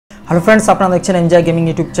Hello friends अपना देखছেন MJ gaming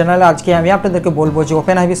YouTube channel. आज के আপনাদেরকে বলবো যে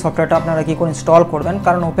ওপেনআইভি সফটওয়্যারটা আপনারা কি করে ইনস্টল করবেন,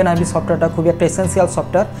 কারণ ওপেনআইভি সফটওয়্যারটা খুবই একটা এসেনশিয়াল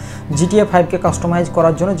সফটওয়্যার GTA 5 কে কাস্টমাইজ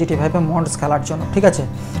করার জন্য, GTA 5 এ মডস খেলার জন্য।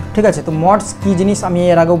 ঠিক আছে তো মডস কি জিনিস আমি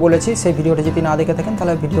এর আগেও বলেছি, সেই ভিডিওটা যদি না দেখে থাকেন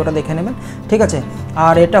তাহলে ভিডিওটা দেখে নেবেন। ঠিক আছে,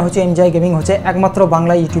 আর এটা হচ্ছে এমজে গেমিং হচ্ছে একমাত্র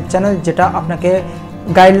বাংলা ইউটিউব চ্যানেল যেটা আপনাকে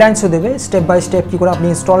গাইডলাইন্সও দেবে স্টেপ বাই স্টেপ কী করে আপনি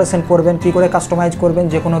ইনস্টলেশন করবেন, কী করে কাস্টমাইজ করবেন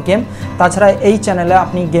যে কোনো গেম। তাছাড়া এই চ্যানেলে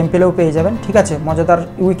আপনি গেম প্লেও পেয়ে যাবেন। ঠিক আছে, মজাদার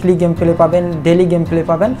উইকলি গেম প্লে পাবেন, ডেলি গেম প্লে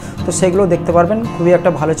পাবেন, তো সেগুলো দেখতে পারবেন। খুবই একটা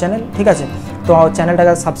ভালো চ্যানেল। ঠিক আছে, তো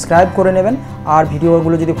চ্যানেলটাকে সাবস্ক্রাইব করে নেবেন, আর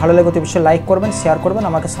ভিডিওগুলো যদি ভালো লাগে তো অবশ্যই লাইক করবেন, শেয়ার করবেন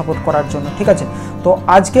আমাকে সাপোর্ট করার জন্য। ঠিক আছে, তো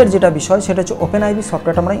আজকের যেটা বিষয় সেটা হচ্ছে ওপেনআইভি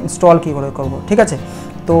সফটওয়্যারটা আমরা ইনস্টল কী করে করবো। ঠিক আছে,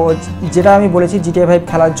 তো যেটা আমি বলেছি GTA 5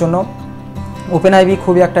 খেলার জন্য ওপেনআইভি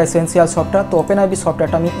খুবই একটা এসেন্সিয়াল সফটওয়্যার। তো ওপেনআইভি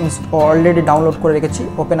সফটওয়্যারটা আমি অলরেডি ডাউনলোড করে রেখেছি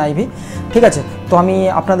ওপেনআইভি। ঠিক আছে, তো আমি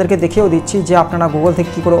আপনাদেরকে দেখিয়েও দিচ্ছি যে আপনারা গুগল থেকে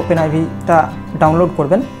কী করে ওপেনআইভিটা ডাউনলোড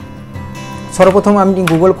করবেন। সর্বপ্রথম আপনি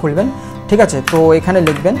গুগল খুলবেন। ঠিক আছে, তো এখানে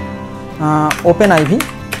লিখবেন ওপেনআইভি।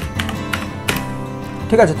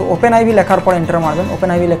 ঠিক আছে, তো ওপেনআইভি লেখার পর এন্টার মারবেন।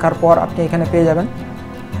 ওপেনআইভি লেখার পর আপনি এখানে পেয়ে যাবেন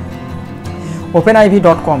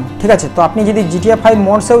openIV.com। ঠিক আছে, তো আপনি যদি GTA 5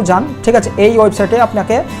 মডসেও যান, ঠিক আছে, এই ওয়েবসাইটে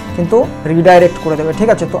আপনাকে কিন্তু রিডাইরেক্ট করে দেবে। ঠিক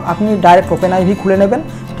আছে, তো আপনি ডাইরেক্ট ওপেনআইভি খুলে নেবেন।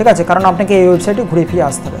 ঠিক আছে, কারণ আপনাকে এই ওয়েবসাইটে ঘুরে ফিরে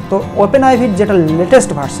আসতে হবে। তো ওপেনআইভির যেটা লেটেস্ট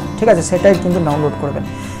ভার্সন, ঠিক আছে, সেটাই কিন্তু ডাউনলোড করবেন।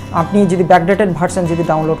 আপনি যদি ব্যাকডেটেড ভার্সন যদি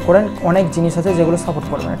ডাউনলোড করেন অনেক জিনিস আছে যেগুলো সাপোর্ট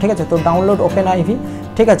করবে না। ঠিক আছে, তো ডাউনলোড ওপেনআইভি।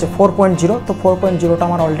 ঠিক আছে, 4.0। তো 4.0টা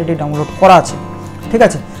আমার অলরেডি ডাউনলোড করা আছে। ঠিক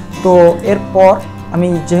আছে, তো এরপর আমি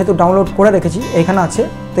যেহেতু ডাউনলোড করে রেখেছি এখানে আছে,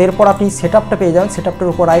 তো এরপর আপনি সেটআপটা পেয়ে যাবেন। সেটআপটার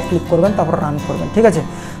উপর রাইট ক্লিক করবেন, তারপর রান করবেন। ঠিক আছে,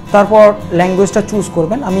 তারপর ল্যাঙ্গুয়েজটা চুজ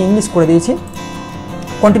করবেন। আমি ইংলিশ করে দিয়েছি,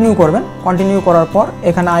 কন্টিনিউ করবেন। কন্টিনিউ করার পর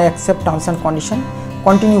এখানে I accept terms and condition,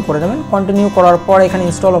 continue করে দেবেন। কন্টিনিউ করার পর এখানে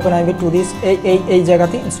ইনস্টল ওপেনআইভি টু দিস, এই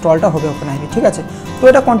জায়গাতে ইনস্টলটা হবে ওপেনআইভি। ঠিক আছে, তো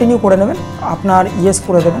এটা কন্টিনিউ করে নেবেন, আপনার ইয়েস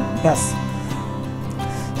করে দেবেন, ব্যাস।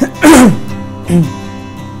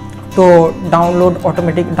 তো ডাউনলোড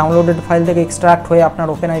অটোমেটিক ডাউনলোডেড ফাইল থেকে এক্সট্রাক্ট হয়ে আপনার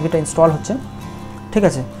ওপেনআইভিটা ইনস্টল হচ্ছে। ঠিক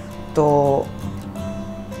আছে, তো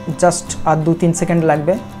জাস্ট আর 2-3 সেকেন্ড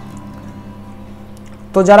লাগবে।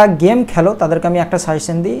 তো যারা গেম খেলো তাদেরকে আমি একটা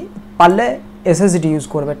সাজেশন দিই, পারলে SSD ইউজ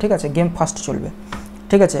করবে। ঠিক আছে, গেম ফাস্ট চলবে।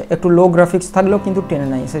 ঠিক আছে, একটু লো গ্রাফিক্স থাকলেও কিন্তু টেনে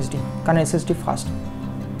নেয় SSD, কারণ SSD ফাস্ট।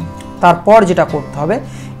 তারপর যেটা করতে হবে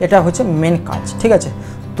এটা হচ্ছে মেন কাজ। ঠিক আছে,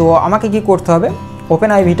 তো আমাকে কি করতে হবে,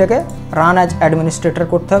 ওপেনআইভিটাকে রান অ্যাজ অ্যাডমিনিস্ট্রেটর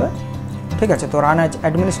করতে হবে। ঠিক আছে, তো রান অ্যাজ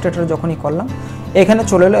অ্যাডমিনিস্ট্রেটর যখনই করলাম এখানে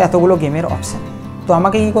চলে এলো এতগুলো গেমের অপশান। তো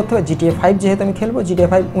আমাকে কী করতে হবে, GTA 5 যেহেতু আমি খেলবো, GTA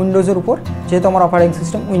 5 উইন্ডোজের উপর, যেহেতু আমার অপারেটিং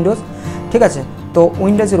সিস্টেম উইন্ডোজ। ঠিক আছে, তো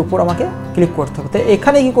উইন্ডোজের উপর আমাকে ক্লিক করতে হবে। তো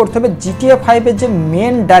এখানে কী করতে হবে, GTA 5-এর যে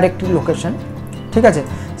মেন ডাইরেক্টরি লোকেশন, ঠিক আছে,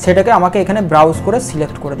 সেটাকে আমাকে এখানে ব্রাউজ করে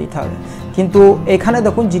সিলেক্ট করে দিতে হবে। কিন্তু এখানে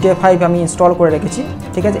দেখুন GTA 5 আমি ইনস্টল করে রেখেছি।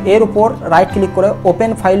 ঠিক আছে, এর উপর রাইট ক্লিক করে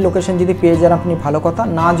ওপেন ফাইল লোকেশন যদি পেয়ে যান আপনি ভালো কথা,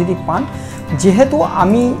 না যদি পান, যেহেতু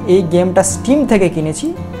আমি এই গেমটা স্টিম থেকে কিনেছি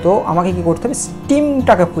তো আমাকে কি করতে হবে,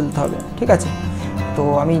 স্টিমটাকে খুলতে হবে। ঠিক আছে, তো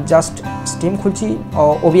আমি জাস্ট স্টিম খুলছি,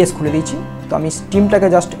 OBS খুলে দিয়েছি। তো আমি স্টিমটাকে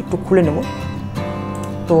জাস্ট একটু খুলে নেব।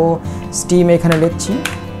 তো স্টিম এখানে লিখছি,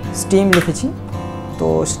 স্টিম লিখেছি, তো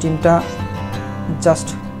স্টিমটা জাস্ট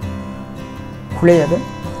খুলে যাবে,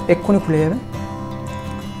 এক্ষুনি খুলে যাবে।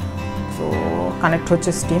 তো কানেক্ট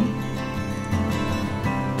হচ্ছে স্টিম,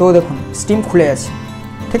 তো দেখুন স্টিম খুলে আছে।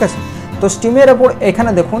 ঠিক আছে, তো স্টিমের ওপর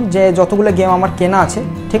এখানে দেখুন যে যতগুলো গেম আমার কেনা আছে,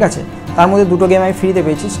 ঠিক আছে, তার মধ্যে 2টো গেম আমি ফ্রিতে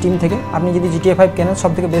পেয়েছি স্টিম থেকে। আপনি যদি GTA 5 কেনেন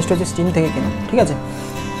সব থেকে বেস্ট হচ্ছে স্টিম থেকে কেনেন। ঠিক আছে,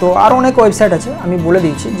 তো আরও অনেক ওয়েবসাইট আছে, আমি বলে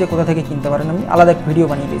দিয়েছি যে কোথা থেকে কিনতে পারেন, আমি আলাদা ভিডিও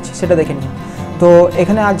বানিয়ে দিয়েছি, সেটা দেখে নিন। তো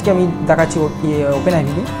এখানে আজকে আমি দেখাচ্ছি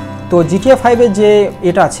ওপেনআইভি। তো GTA 5-এর যে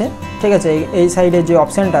এটা আছে, ঠিক আছে, এই সাইডে যে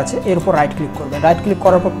অপশানটা আছে এর উপর রাইট ক্লিক করবেন। রাইট ক্লিক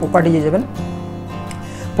করার পর প্রপার্টিজে যাবেন।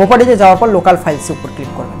 প্রপার্টিজে যাওয়ার পর লোকাল ফাইলসের উপর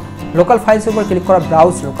ক্লিক করবেন। লোকাল ফাইলসের উপর ক্লিক করা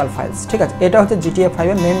ব্রাউজ লোকাল ফাইলস। ঠিক আছে, এটা হচ্ছে GTA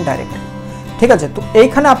 5-এর মেন ডাইরেক্টরি। ঠিক আছে, তো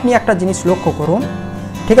এইখানে আপনি একটা জিনিস লক্ষ্য করুন।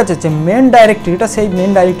 ঠিক আছে, যে মেন ডাইরেক্টরিটা, সেই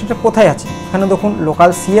মেন ডাইরেক্টরিটা কোথায় আছে, এখানে দেখুন লোকাল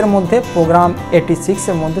সি এর মধ্যে, প্রোগ্রাম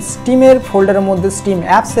 86-এর মধ্যে, স্টিমের ফোল্ডারের মধ্যে, স্টিম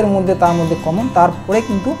অ্যাপসের মধ্যে, তার মধ্যে কমন, তারপরে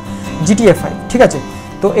কিন্তু GTA 5। ঠিক আছে,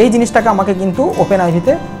 তো এই জিনিসটাকে আমাকে কিন্তু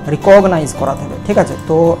ওপেনআইভিতে রিকগনাইজ করাতে হবে। ঠিক আছে,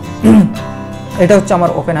 তো এটা হচ্ছে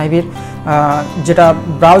আমার ওপেনআইভির যেটা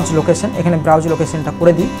ব্রাউজ লোকেশন, এখানে ব্রাউজ লোকেশনটা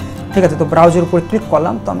করে দিই। ঠিক আছে, তো ব্রাউজের উপর ক্লিক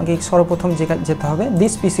করলাম, তো আমাকে সর্বপ্রথম যেতে হবে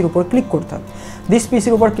দিস পিসির উপর ক্লিক করতে হবে। দিস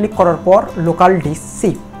পিসির উপর ক্লিক করার পর লোকাল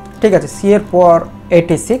ডিসি, ঠিক আছে, সি এর পর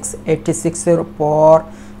 86-এর পর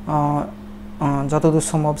যতদূর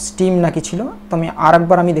সম্ভব স্টিম নাকি ছিল, তো আমি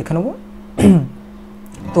আরেকবার দেখে নেব।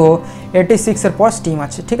 তো 86-এর পর স্টিম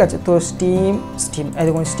আছে। ঠিক আছে, তো স্টিম এই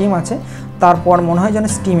দেখুন স্টিম আছে, তারপর মনে হয় যেন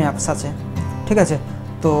স্টিম অ্যাপস আছে। ঠিক আছে,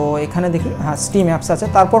 তো এখানে দেখি হ্যাঁ স্টিম অ্যাপস আছে,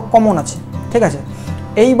 তারপর কমন আছে, ঠিক আছে।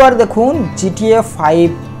 এইবার দেখুন GTA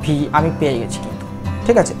 5V আমি পেয়ে গেছি কিন্তু,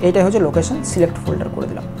 ঠিক আছে। এইটাই হচ্ছে লোকেশন, সিলেক্ট ফোল্ডার করে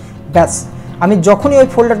দিলাম, ব্যাস। আমি যখনই ওই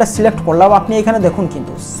ফোল্ডারটা সিলেক্ট করলাম আপনি এখানে দেখুন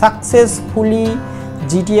কিন্তু সাকসেসফুলি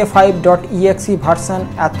GTA 5.exe ভার্সন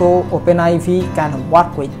এত OpenIV can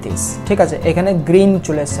work with this, ঠিক আছে। এখানে গ্রিন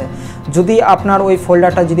চলে এসছে, যদি আপনার ওই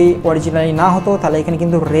ফোল্ডারটা যদি অরিজিনালি না হতো তাহলে এখানে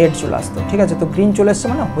কিন্তু রেড চলে আসতো, ঠিক আছে। তো গ্রিন চলে এসছে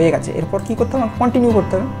মানে হয়ে গেছে। এরপর কী করতে হবে, কন্টিনিউ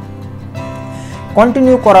করতে হবে।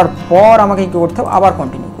 কন্টিনিউ করার পর আমাকে কী করতে হবে, আবার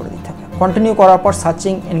কন্টিনিউ করে দিতে হবে। কন্টিনিউ করার পর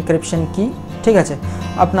সার্চিং এনক্রিপশন কি, ঠিক আছে।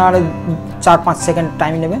 আপনার 4-5 সেকেন্ড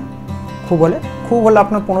টাইম নেবে, খুব হলে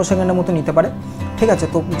আপনার 15 সেকেন্ডের মতো নিতে পারে, ঠিক আছে।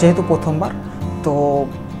 তো যেহেতু প্রথমবার তো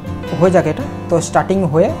হয়ে যাক এটা। তো স্টার্টিং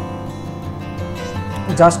হয়ে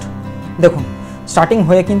জাস্ট দেখুন স্টার্টিং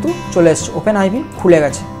হয়ে কিন্তু চলে এসছে, OpenIV খুলে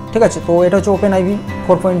গেছে, ঠিক আছে। তো এটা হচ্ছে OpenIV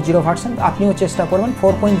 4.0 ভার্সন। আপনিও চেষ্টা করবেন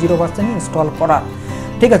 4.0 ভার্সন ইনস্টল করার,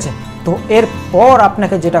 ঠিক আছে। তো এরপর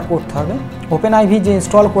আপনাকে যেটা করতে হবে, OpenIV যে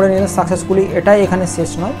ইনস্টল করে নিলেন সাকসেসফুলি, এটাই এখানে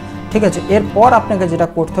শেষ নয়, ঠিক আছে। এরপর আপনাকে যেটা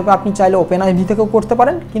করতে হবে, আপনি চাইলে OpenIV থেকেও করতে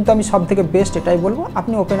পারেন, কিন্তু আমি সব থেকে বেস্ট এটাই বলবো,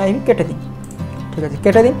 আপনি OpenIV কেটে দিন, ঠিক আছে।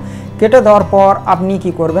 কেটে দিন। কেটে দেওয়ার পর আপনি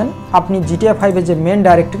কি করবেন, আপনি GTA 5-এর যে মেন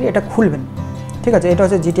ডাইরেক্টরি এটা খুলবেন, ঠিক আছে। এটা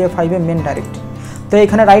হচ্ছে GTA 5-এর মেন ডাইরেক্টরি। তো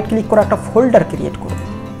এখানে রাইট ক্লিক করে একটা ফোল্ডার ক্রিয়েট করবেন,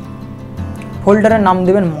 ফোল্ডারের নাম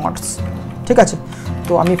দেবেন মডস, ঠিক আছে।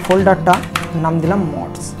 তো আমি ফোল্ডারটা নাম দিলাম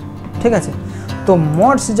মডস, ঠিক আছে। তো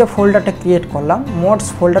মডস যে ফোল্ডারটা ক্রিয়েট করলাম, মডস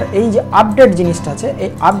ফোল্ডার এই যে আপডেট জিনিসটা আছে, এই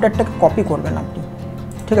আপডেটটাকে কপি করবেন আপনি,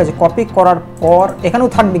 ঠিক আছে। কপি করার পর এখানেও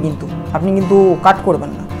থাকবে কিন্তু আপনি কিন্তু কাট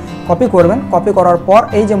করবেন না, কপি করবেন। কপি করার পর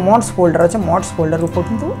এই যে মডস ফোল্ডার আছে, মডস ফোল্ডারের উপর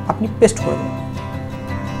কিন্তু আপনি পেস্ট করবেন।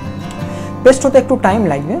 পেস্ট হতে একটু টাইম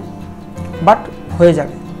লাগবে, বাট হয়ে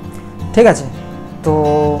যাবে, ঠিক আছে। তো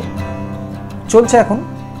চলছে এখন,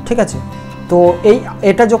 ঠিক আছে। তো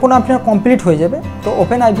এটা যখন আপনার কমপ্লিট হয়ে যাবে, তো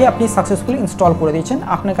OpenIV আপনি সাকসেসফুলি ইনস্টল করে দিয়েছেন,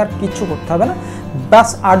 আপনাকে আর কিচ্ছু করতে হবে না। বাস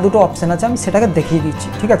আর দুটো অপশান আছে, আমি সেটাকে দেখিয়ে দিচ্ছি,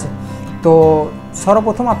 ঠিক আছে। তো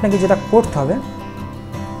সর্বপ্রথম আপনাকে যেটা করতে হবে,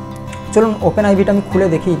 চলুন OpenIVটা আমি খুলে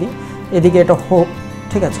দেখিয়ে দিই। এদিকে এটা হোক,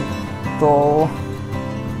 ঠিক আছে। তো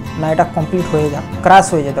না, এটা কমপ্লিট হয়ে যাক, ক্র্যাশ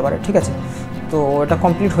হয়ে যেতে পারে, ঠিক আছে। তো এটা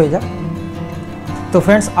কমপ্লিট হয়ে যাক। তো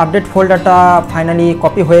ফ্রেন্ডস, আপডেট ফোল্ডারটা ফাইনালি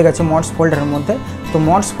কপি হয়ে গেছে মডস ফোল্ডারের মধ্যে। তো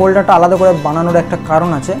মডস ফোল্ডারটা আলাদা করে বানানোর একটা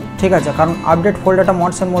কারণ আছে, ঠিক আছে। কারণ আপডেট ফোল্ডারটা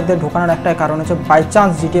মডসের মধ্যে ঢোকানোর একটা কারণ আছে, বাই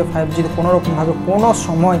চান্স GTA 5 যদি কোনোরকমভাবে কোনো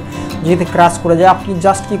সময় যদি ক্র্যাশ করে যায়, আপনি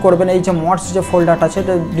জাস্ট কী করবেন, এই যে মডস যে ফোল্ডারটা আছে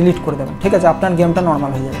এটা ডিলিট করে দেবেন, ঠিক আছে। আপনার গেমটা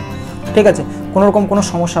নর্মাল হয়ে যাবে, ঠিক আছে। কোনোরকম কোনো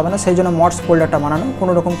সমস্যা হবে না, সেই জন্য মডস ফোল্ডারটা বানানো,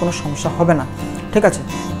 কোনোরকম কোনো সমস্যা হবে না, ঠিক আছে।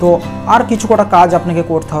 তো আর কিছু কটা কাজ আপনাকে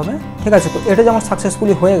করতে হবে, ঠিক আছে। তো এটা যেমন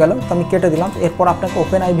সাকসেসফুলি হয়ে গেল, তো আমি কেটে দিলাম। এরপর আপনাকে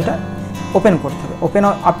OpenIVটা ওপেন করতে হবে। ওপেন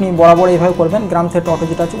আপনি বরাবর এইভাবে করবেন, গ্রাম থেকে অটো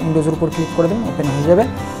যেটা আছে উইন্ডোজের উপর ক্লিক করে দেবেন, ওপেন হয়ে যাবে,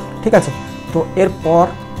 ঠিক আছে। তো এরপর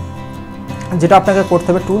যেটা আপনাকে করতে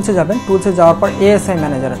হবে, টুলসে যাবেন। টুলসে যাওয়ার পর ASI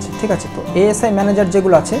ম্যানেজার আছে, ঠিক আছে। তো ASI ম্যানেজার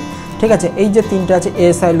যেগুলো আছে, ঠিক আছে, এই যে তিনটে আছে,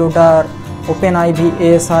 ASI loader, OpenIV,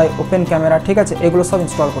 ASI, open camera, ঠিক আছে, এগুলো সব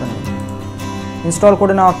ইনস্টল করে নেবেন। ইনস্টল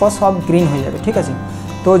করে নেওয়ার পর সব গ্রিন হয়ে যাবে, ঠিক আছে।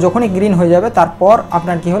 তো যখনই গ্রিন হয়ে যাবে, তারপর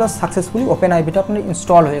আপনার কি হলো, সাকসেসফুলি OpenIVটা আপনার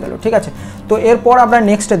ইনস্টল হয়ে গেল, ঠিক আছে। তো এরপর আমরা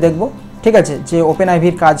নেক্সটে দেখব, ঠিক আছে, যে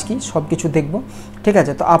OpenIVর কাজ কি, সব কিছু দেখব, ঠিক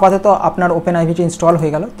আছে। তো আপাতত আপনার OpenIVটা ইনস্টল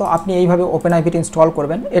হয়ে গেল। তো আপনি এইভাবে OpenIVটা ইনস্টল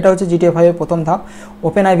করবেন। এটা হচ্ছে GTA 5-এর প্রথম ধাপ,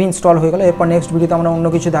 OpenIV ইনস্টল হয়ে গেল। এরপর নেক্সট ভিডিওতে আমরা অন্য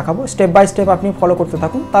কিছু দেখাবো, স্টেপ বাই স্টেপ আপনি ফলো করতে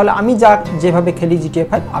থাকুন, তাহলে আমি যেভাবে খেলি GTA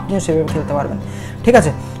 5 আপনিও সেভাবে খেলতে পারবেন, ঠিক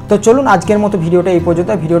আছে। তো চলুন আজকের মতো ভিডিওটা এই পর্যন্ত।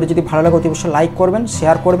 ভিডিওটা যদি ভালো লাগে অবশ্যই লাইক করবেন,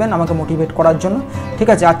 শেয়ার করবেন আমাকে মোটিভেট করার জন্য, ঠিক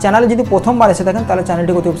আছে। আর চ্যানেলে যদি প্রথমবার এসে থাকেন তাহলে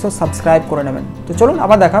চ্যানেলটিকে অবশ্যই সাবস্ক্রাইব করে নেবেন। তো চলুন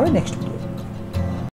আবার দেখা হবে নেক্সট ভিডিও।